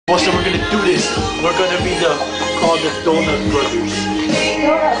We're gonna be called the Donut Brothers.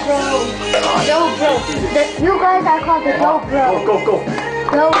 Donut Bros. Dough Bros. You guys are called the Dough Bros. Go. Dough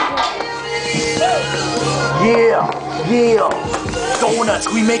Bros. Yeah. Donuts.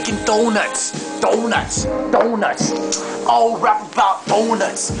 We making donuts. Donuts. All rap about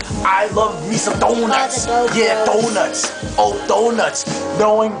donuts. I love me some donuts. Yeah, donuts. Oh, donuts.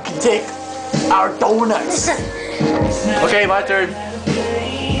 No one can take our donuts. Okay, my turn.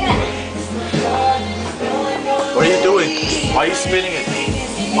 What are you doing? Why are you spinning it?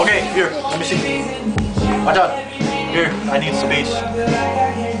 Okay, here, let me see. Watch out. Here, I need space.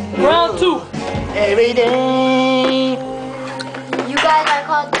 Round 2. Every day. You guys are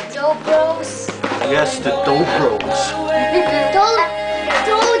called the Dough Bros. Yes, the Dough Bros. Donut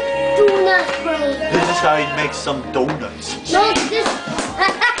Bros. This is how you make some donuts. No, this.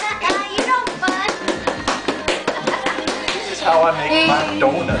 You know fun. This is how I make my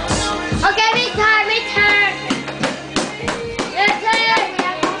donuts. Okay, me turn.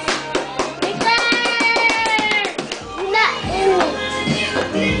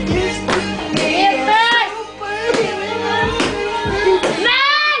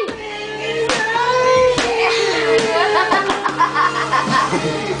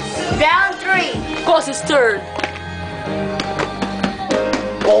 Round 3. Boss's turn.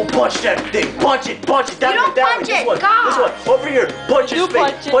 Oh, punch that thing. Punch it. That You don't punch it. This one. Over here. Punch his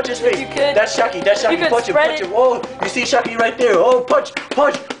face. Punch his face. You could. That's Shaki. Punch him. Oh, you see Shaki right there. Oh, punch.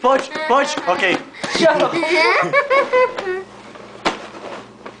 Okay. Shut up.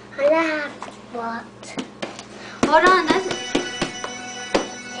 What? Hold on, that's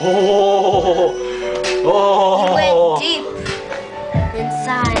went deep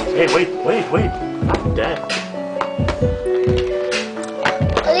inside. Hey, wait. Not that.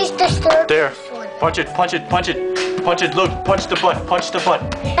 At least the third There. one. Punch it. Look, punch the butt. Punch the butt.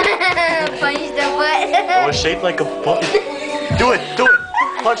 Oh, it's shaped like a butt. Do it.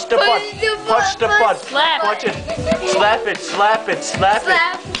 Punch the butt. Slap. Punch it. Slap it. Slap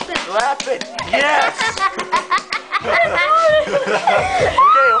it. Yes.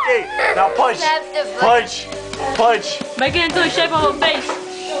 Okay. Now punch. Slap the butt. Punch. Make it into the shape of a face.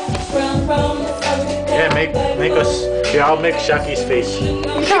 Yeah, make us. Here, I'll make Shaki's face.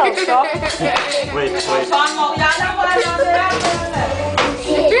 No, stop. Wait.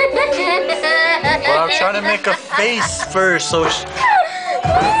 Well, I'm trying to make a face first, so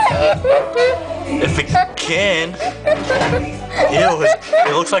if it can. Ew,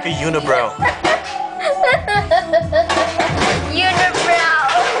 it looks like a unibrow. Unibrow.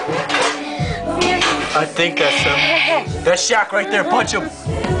 I think that's him. That's Shaq right there. Punch him.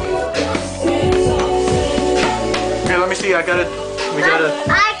 Here, let me see. I'm gonna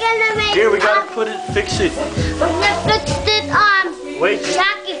make. Here, we gotta fix it. I'm gonna fix it on. Wait.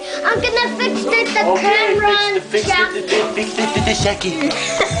 Jackie. I'm gonna fix it. The Okay, camera. fix it, Shaki.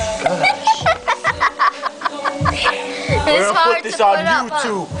 We're gonna put this on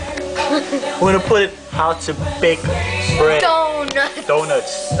YouTube. We're gonna put it how to bake bread.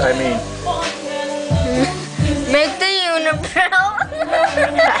 Donuts, I mean. Make the unibrow.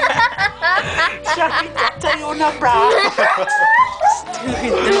 Shaki, that's a unibrow.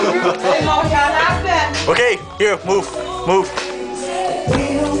 Okay, here, move.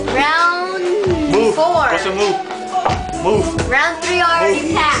 Round Move. 4. What's a move? Move. Round 3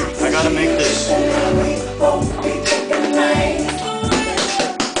 already passed. I gotta make this. Don't punch.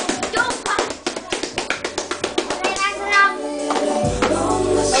 Okay, that's enough.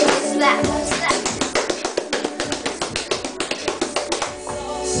 Slap.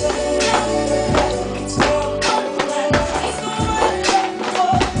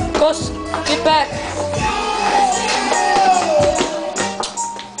 Gus, get back.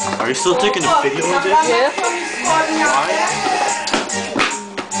 Are you still taking a video of this? Yeah. Why?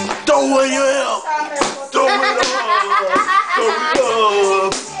 Throw it up! Throw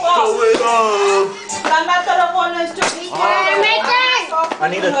it up! I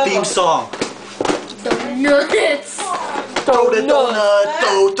need a theme song. Donuts. Throw the donut,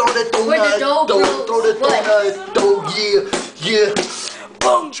 throw the With the donut, dough throw the bros. donut, throw, yeah.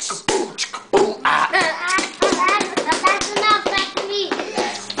 Boom, chicka, boom, ah. That's enough. That's me.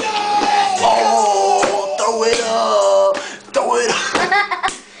 Oh, throw it up.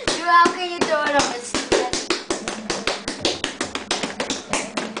 How can you throw it up?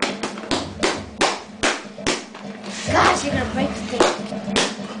 Gosh, you're gonna break the thing.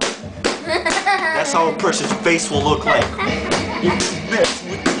 That's how a person's face will look like. You mess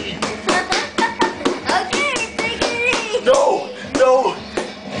with me. Okay, take it easy. No,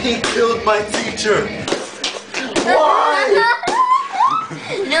 he killed my teacher. Why?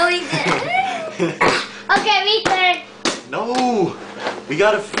 No, he didn't. Okay, me turn. No, we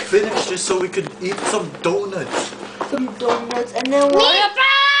gotta finish this so we could eat some donuts. Some donuts and then what? Me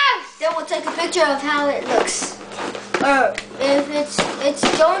first! Then we'll take a picture of how it looks. Or if it's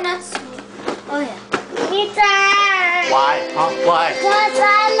donuts. Oh yeah. Me turn. Why? Huh? Why? Because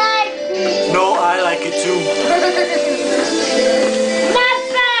I like it. No, I like it too. My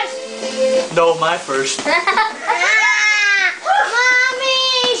first. No, my first. Mommy,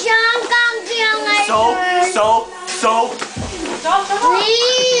 So. Please.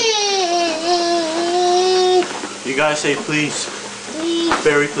 You gotta say please. Please.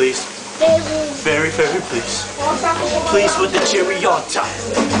 Very please. Very, very please. Please with the cherry on top.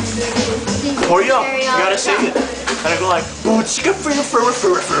 Hurry up. You gotta say it. And I go like, ooh, chicken fur,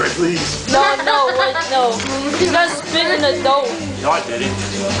 please. No, wait, no. You gotta spit in the dough. No, I didn't.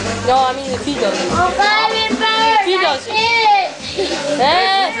 No, I mean if he does it. Oh, baby bird. If he does it.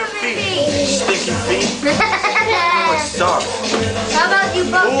 Hey. Your feet. Stinky feet. Oh, it sucks. How about you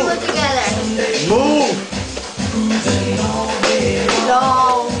both do it together? Move.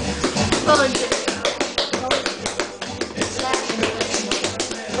 No.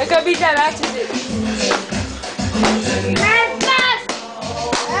 It could be that accident.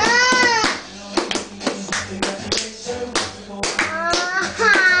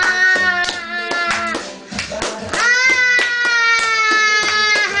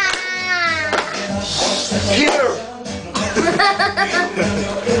 Here.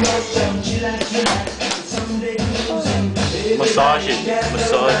 Massage it.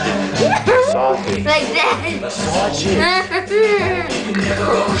 Massage it. Massage it. Like that. Massage it.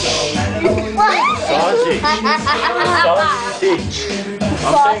 What? Massage it. Sausage.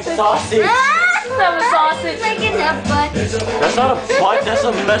 I'm saying sausage. That was sausage. Making a butt. That's not a butt. That's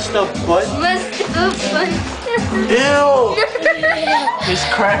a messed up butt. Messed up butt. Ew. It's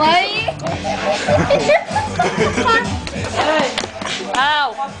cracking. Why? Ow.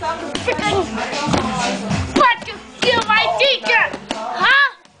 What you kill my teacher? Huh?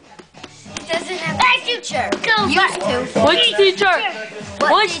 He doesn't have a teacher. Used to. Which teacher?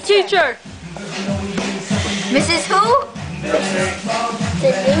 Which teacher? Mrs. Who?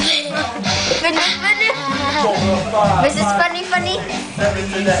 Mrs. Funny?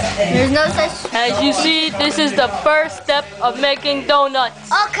 There's no such. As you see, this is the first step of making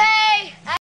donuts. Okay.